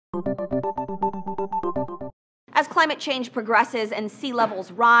As climate change progresses and sea levels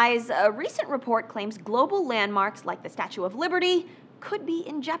rise, a recent report claims global landmarks like the Statue of Liberty could be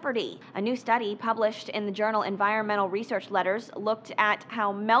in jeopardy. A new study published in the journal Environmental Research Letters looked at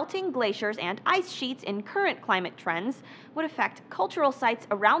how melting glaciers and ice sheets in current climate trends would affect cultural sites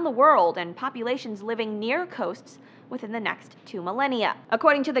around the world and populations living near coasts within the next 2 millennia.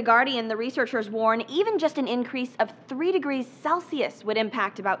 According to The Guardian, the researchers warn even just an increase of 3 degrees Celsius would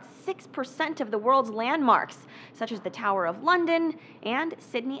impact about 6% of the world's landmarks, such as the Tower of London and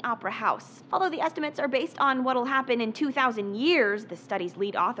Sydney Opera House. Although the estimates are based on what'll happen in 2,000 years, the study's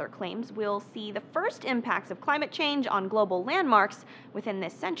lead author claims we'll see the first impacts of climate change on global landmarks within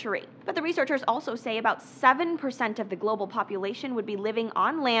this century. But the researchers also say about 7% of the global population would be living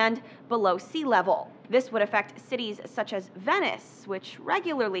on land below sea level. This would affect cities such as Venice, which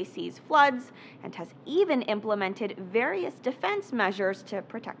regularly sees floods and has even implemented various defense measures to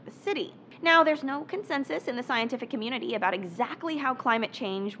protect the city. Now, there's no consensus in the scientific community about exactly how climate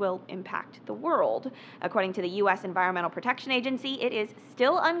change will impact the world. According to the U.S. Environmental Protection Agency, it is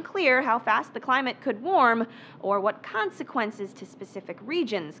still unclear how fast the climate could warm or what consequences to specific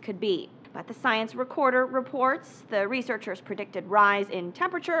regions could be. But the Science Recorder reports the researchers' predicted rise in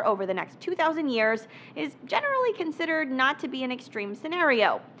temperature over the next 2,000 years is generally considered not to be an extreme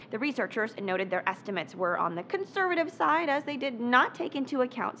scenario. The researchers noted their estimates were on the conservative side, as they did not take into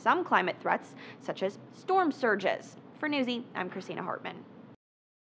account some climate threats, such as storm surges. For Newsy, I'm Christina Hartman.